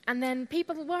 And then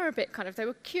people were a bit they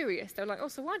were curious. They were like, oh,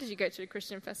 so why did you go to a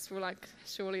Christian festival? Like,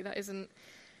 surely that isn't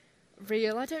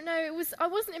real. I don't know. I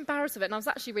wasn't embarrassed of it, and I was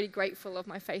actually really grateful of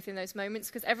my faith in those moments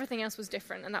because everything else was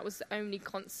different, and that was the only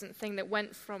constant thing that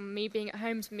went from me being at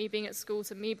home to me being at school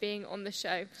to me being on the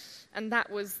show. And that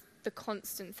was the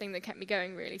constant thing that kept me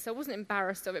going, really. So I wasn't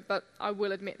embarrassed of it, but I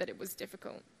will admit that it was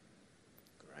difficult.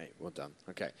 Great. Well done.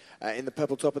 Okay. In the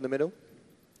purple top in the middle?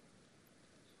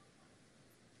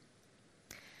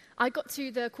 I got to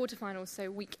the quarterfinals,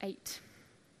 so week 8,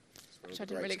 which I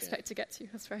didn't really expect to get to. I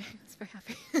was very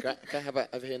happy. Okay, how about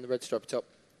over here in the red striped top?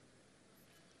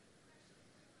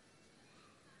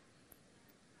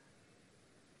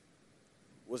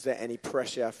 Was there any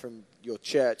pressure from your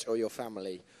church or your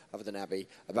family, other than Abby,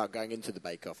 about going into the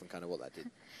Bake Off and kind of what that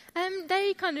did?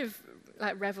 They kind of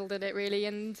revelled in it, really,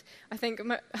 and I think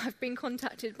I've been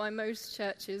contacted by most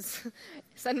churches,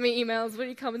 send me emails, will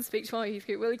you come and speak to our youth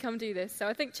group, will you come do this? So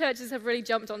I think churches have really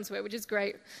jumped onto it, which is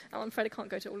great. I'm afraid I can't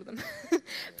go to all of them.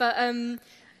 But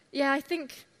I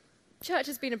think church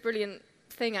has been a brilliant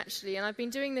thing, actually, and I've been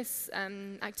doing this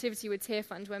activity with Tear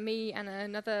Fund where me and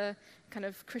another kind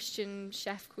of Christian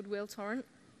chef called Will Torrent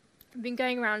have been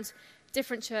going around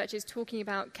different churches talking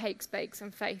about cakes, bakes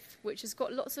and faith, which has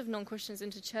got lots of non-Christians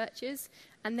into churches,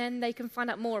 and then they can find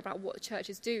out more about what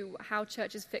churches do, how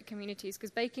churches fit communities,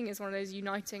 because baking is one of those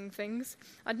uniting things.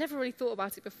 I'd never really thought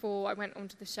about it before I went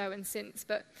onto the show and since,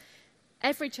 but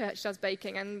every church does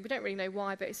baking, and we don't really know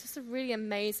why, but it's just a really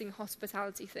amazing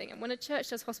hospitality thing. And when a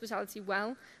church does hospitality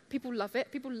well, people love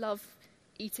it. People love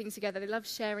eating together. They love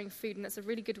sharing food, and that's a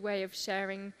really good way of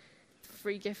sharing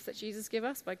free gifts that Jesus gave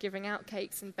us by giving out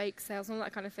cakes and bake sales and all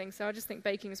that kind of thing. So I just think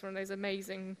baking is one of those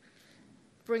amazing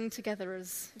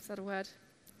bring-togetherers. Is that a word?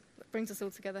 That brings us all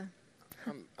together.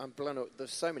 I'm blown away.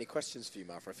 There's so many questions for you,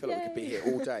 Martha. I feel like we could be here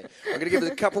all day. I'm going to give us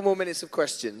a couple more minutes of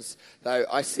questions, though.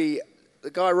 I see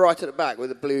the guy right at the back with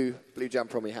the blue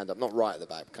jumper on my hand up. Not right at the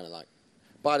back, kind of like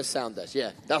by the sound desk.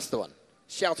 Yeah, that's the one.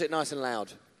 Shout it nice and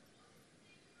loud.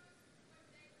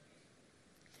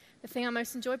 The thing I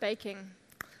most enjoy baking,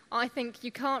 I think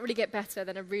you can't really get better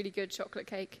than a really good chocolate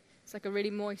cake. It's like a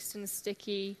really moist and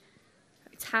sticky,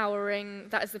 towering.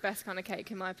 That is the best kind of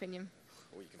cake, in my opinion.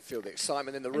 Well, you can feel the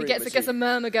excitement in the room. It gets a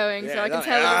murmur going, so I can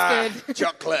tell it's good.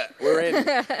 Chocolate, we're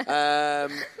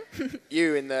in.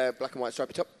 You in the black and white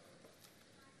stripy top.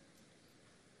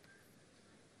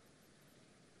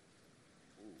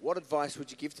 What advice would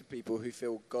you give to people who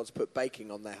feel God's put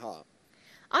baking on their heart?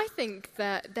 I think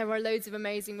that there are loads of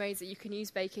amazing ways that you can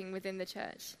use baking within the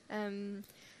church.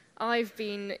 I've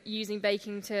been using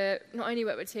baking to not only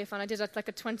work with Tear Fund, I did like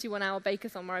a 21-hour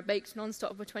bake-a-thon where I baked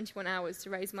non-stop for 21 hours to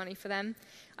raise money for them.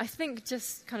 I think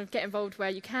just kind of get involved where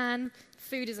you can.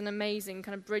 Food is an amazing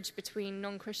kind of bridge between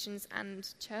non-Christians and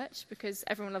church because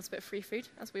everyone loves a bit of free food,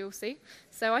 as we all see.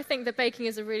 So I think that baking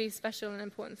is a really special and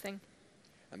important thing.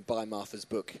 And buy Martha's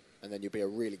book, and then you'll be a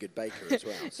really good baker as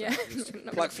well. So yeah.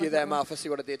 Plug for you there, Martha. See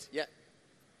what I did? Yeah.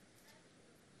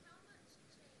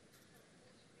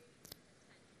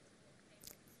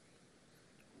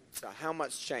 So how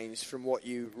much changed from what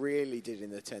you really did in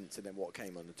the tent to then what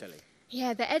came on the telly?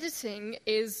 Yeah, the editing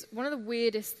is one of the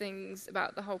weirdest things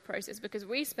about the whole process because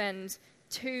we spend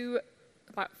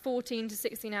about 14 to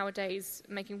 16-hour days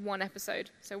making one episode.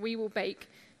 So we will bake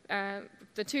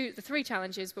the 3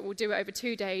 challenges, but we'll do it over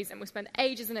 2 days, and we'll spend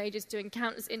ages and ages doing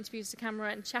countless interviews to camera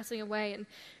and chatting away and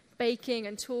baking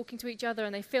and talking to each other,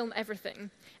 and they film everything. And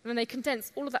then they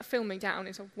condense all of that filming down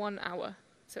into 1 hour.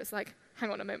 So it's like, hang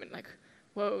on a moment, like,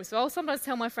 whoa. So I'll sometimes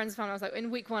tell my friends and family, I was like,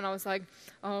 in week 1, I was like,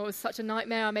 oh, it was such a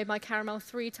nightmare. I made my caramel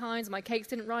 3 times. My cakes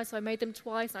didn't rise, so I made them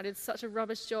twice, and I did such a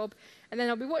rubbish job. And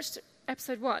then we watched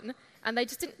episode 1, and they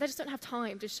just don't have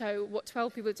time to show what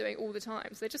 12 people are doing all the time.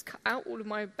 So they just cut out all of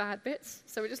my bad bits.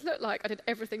 So it just looked like I did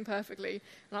everything perfectly.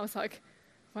 And I was like,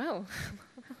 Well,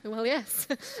 well, yes.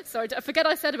 Sorry, I forget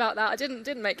I said about that. I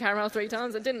didn't make caramel 3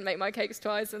 times. I didn't make my cakes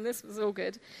twice, and this was all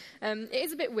good. It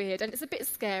is a bit weird, and it's a bit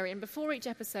scary. And before each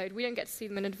episode, we don't get to see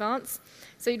them in advance.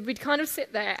 So we'd kind of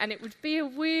sit there, and it would be a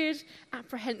weird,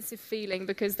 apprehensive feeling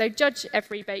because they judge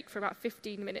every bake for about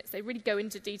 15 minutes. They really go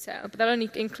into detail, but they'll only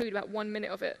include about 1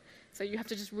 minute of it. So you have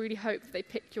to just really hope that they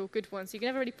pick your good ones. You can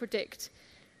never really predict.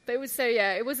 But it was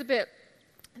a bit...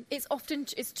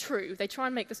 It's true. They try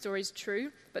and make the stories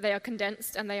true, but they are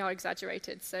condensed and they are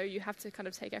exaggerated. So you have to kind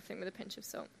of take everything with a pinch of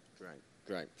salt.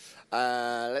 Great.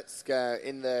 Let's go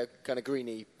in the kind of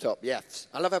greeny top. Yes.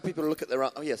 I love how people look at their...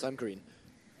 Oh, yes, I'm green.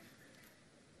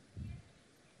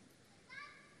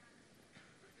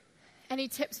 Any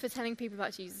tips for telling people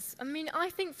about Jesus? I mean, I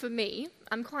think for me,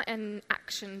 I'm quite an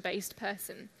action-based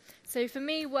person. So for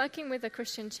me, working with a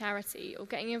Christian charity or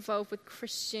getting involved with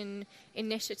Christian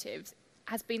initiatives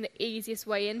has been the easiest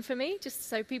way in for me, just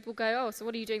so people go, oh, so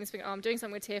what are you doing this week? Oh, I'm doing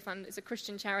something with Tear Fund. It's a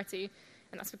Christian charity,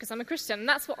 and that's because I'm a Christian. And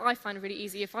that's what I find really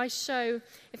easy. If I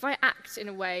act in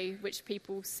a way which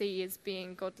people see as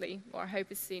being godly, or I hope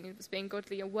is seen as being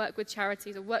godly, or work with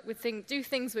charities, or do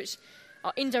things which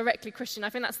are indirectly Christian,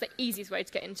 I think that's the easiest way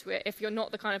to get into it if you're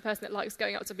not the kind of person that likes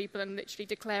going up to people and literally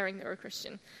declaring they're a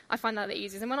Christian. I find that the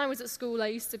easiest. And when I was at school, I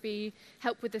used to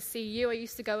help with the CU. I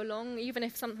used to go along, even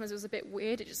if sometimes it was a bit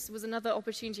weird. It just was another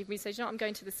opportunity for me to say, you know what, I'm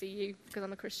going to the CU because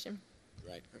I'm a Christian.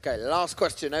 Right. Okay, last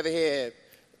question over here.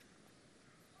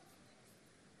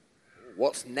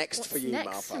 What's next for you,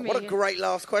 Martha? What a great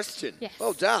last question. Yes.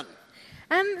 Well done.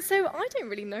 So I don't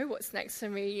really know what's next for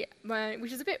me,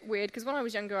 which is a bit weird, because when I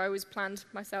was younger, I always planned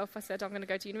myself. I said, I'm going to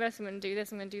go to university, I'm going to do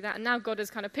this, I'm going to do that. And now God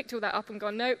has kind of picked all that up and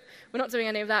gone, nope, we're not doing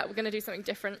any of that, we're going to do something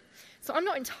different. So I'm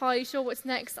not entirely sure what's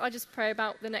next. I just pray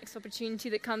about the next opportunity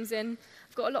that comes in.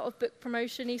 I've got a lot of book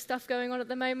promotion-y stuff going on at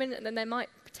the moment, and then there might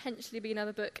potentially be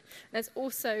another book. There's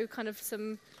also kind of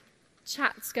some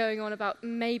chats going on about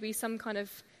maybe some kind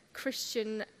of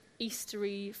Christian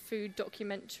Eastery food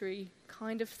documentary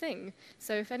kind of thing.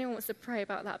 So if anyone wants to pray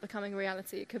about that becoming a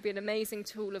reality, it could be an amazing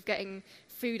tool of getting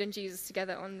food and Jesus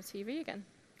together on the TV again.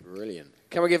 Brilliant.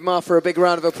 Can we give Martha a big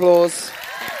round of applause?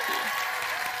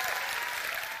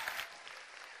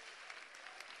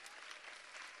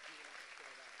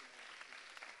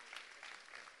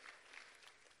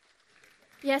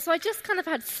 Yeah, so I just kind of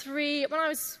had when I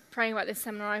was praying about this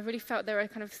seminar, I really felt there were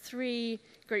kind of 3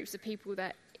 groups of people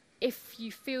that if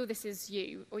you feel this is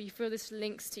you, or you feel this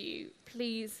links to you,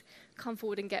 please come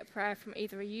forward and get prayer from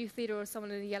either a youth leader or someone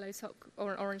in a yellow top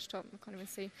or an orange top, I can't even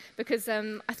see, because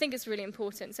I think it's really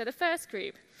important. So the first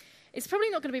group, it's probably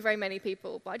not going to be very many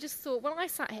people, but I just thought, when I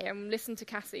sat here and listened to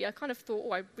Cassie, I kind of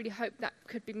thought, I really hope that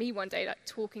could be me one day, like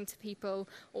talking to people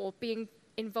or being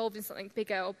involved in something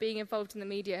bigger or being involved in the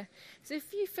media. So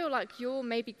if you feel like you're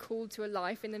maybe called to a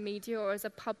life in the media or as a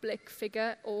public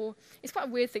figure, or it's quite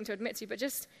a weird thing to admit to, but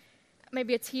just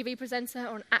maybe a TV presenter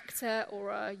or an actor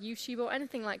or a YouTuber or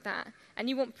anything like that, and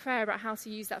you want prayer about how to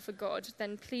use that for God,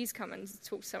 then please come and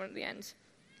talk to someone at the end.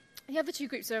 The other 2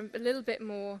 groups are a little bit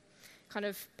more kind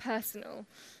of personal.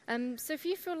 So if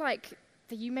you feel like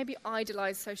that you maybe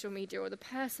idolize social media, or the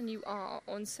person you are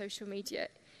on social media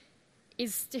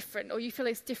is different, or you feel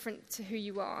it's different to who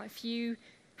you are, if you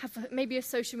have maybe a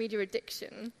social media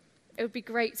addiction, it would be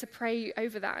great to pray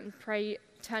over that and pray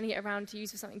turning it around to use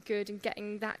for something good and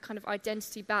getting that kind of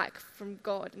identity back from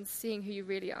God and seeing who you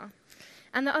really are.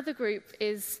 And the other group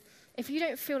is, if you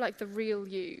don't feel like the real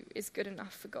you is good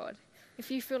enough for God, if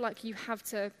you feel like you have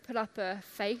to put up a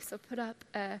face or put up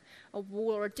a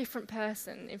wall or a different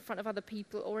person in front of other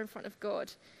people or in front of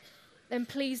God, then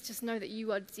please just know that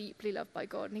you are deeply loved by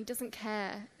God, and he doesn't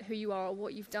care who you are or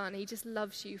what you've done. He just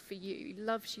loves you for you. He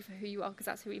loves you for who you are, because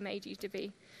that's who he made you to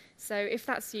be. So if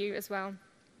that's you as well,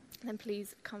 then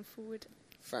please come forward.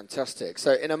 Fantastic.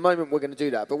 So in a moment we're going to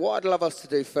do that. But what I'd love us to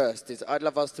do first is I'd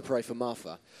love us to pray for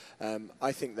Martha.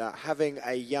 I think that having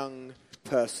a young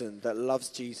person that loves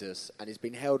Jesus and has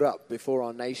been held up before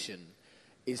our nation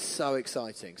is so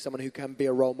exciting. Someone who can be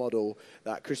a role model,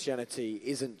 that Christianity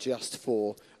isn't just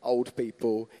for old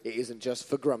people, it isn't just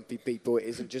for grumpy people, it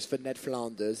isn't just for Ned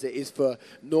Flanders, it is for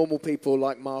normal people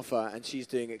like Martha, and she's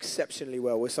doing exceptionally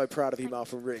well. We're so proud of you,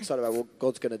 Martha, and really excited about what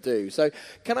God's going to do. So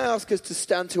can I ask us to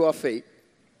stand to our feet?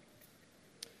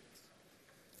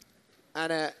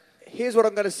 And here's what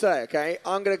I'm going to say, okay?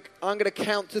 I'm going to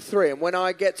count to 3, and when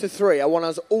I get to 3, I want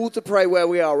us all to pray where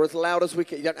we are as loud as we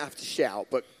can. You don't have to shout,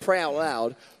 but pray out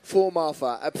loud for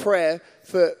Martha. A prayer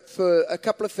for a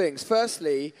couple of things.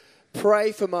 Firstly,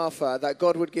 pray for Martha that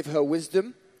God would give her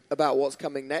wisdom about what's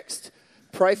coming next.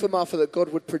 Pray for Martha that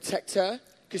God would protect her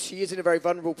because she is in a very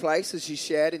vulnerable place, as she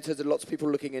shared, in terms of lots of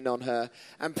people looking in on her.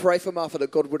 And pray for Martha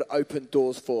that God would open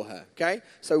doors for her, okay?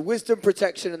 So wisdom,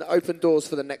 protection, and open doors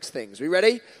for the next things. We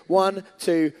ready? 1,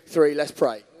 2, 3, let's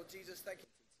pray.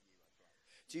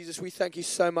 Jesus, we thank you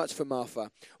so much for Martha.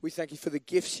 We thank you for the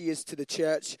gift she is to the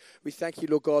church. We thank you,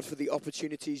 Lord God, for the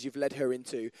opportunities you've led her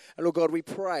into. And Lord God, we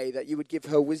pray that you would give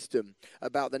her wisdom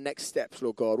about the next steps,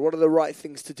 Lord God. What are the right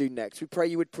things to do next? We pray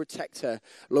you would protect her,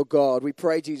 Lord God. We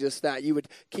pray, Jesus, that you would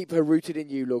keep her rooted in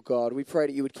you, Lord God. We pray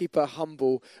that you would keep her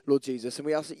humble, Lord Jesus. And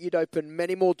we ask that you'd open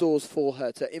many more doors for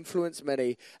her to influence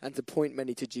many and to point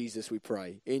many to Jesus, we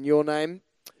pray. In your name,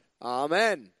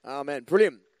 amen. Amen.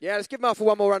 Brilliant. Yeah, let's give Martha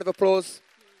one more round of applause.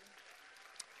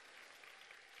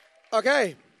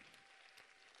 Okay,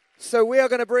 so we are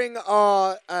going to bring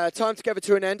our time together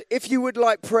to an end. If you would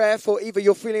like prayer for either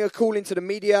you're feeling a call into the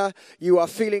media, you are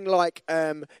feeling like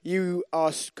you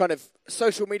are kind of,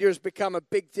 social media has become a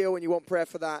big deal and you want prayer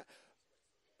for that,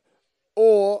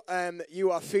 or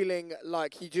you are feeling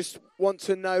like you just want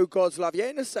to know God's love. Yeah,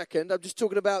 in a second, I'm just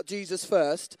talking about Jesus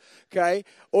first, okay?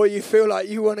 Or you feel like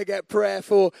you want to get prayer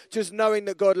for just knowing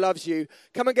that God loves you.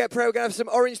 Come and get prayer. We're going to have some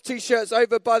orange T-shirts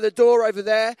over by the door over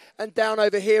there and down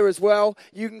over here as well.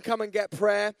 You can come and get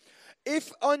prayer.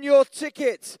 If on your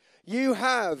ticket you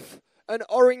have an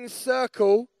orange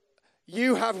circle,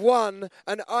 you have won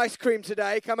an ice cream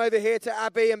today. Come over here to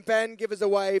Abby and Ben. Give us a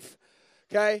wave,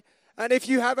 okay? And if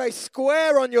you have a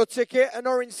square on your ticket, an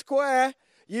orange square,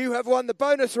 you have won the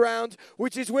bonus round,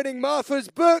 which is winning Martha's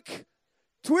book,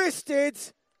 Twisted,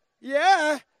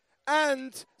 yeah,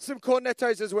 and some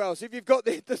cornettos as well. So if you've got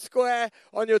the square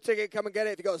on your ticket, come and get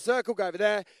it. If you've got a circle, go over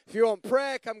there. If you want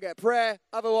prayer, come get prayer.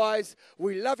 Otherwise,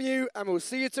 we love you, and we'll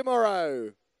see you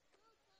tomorrow.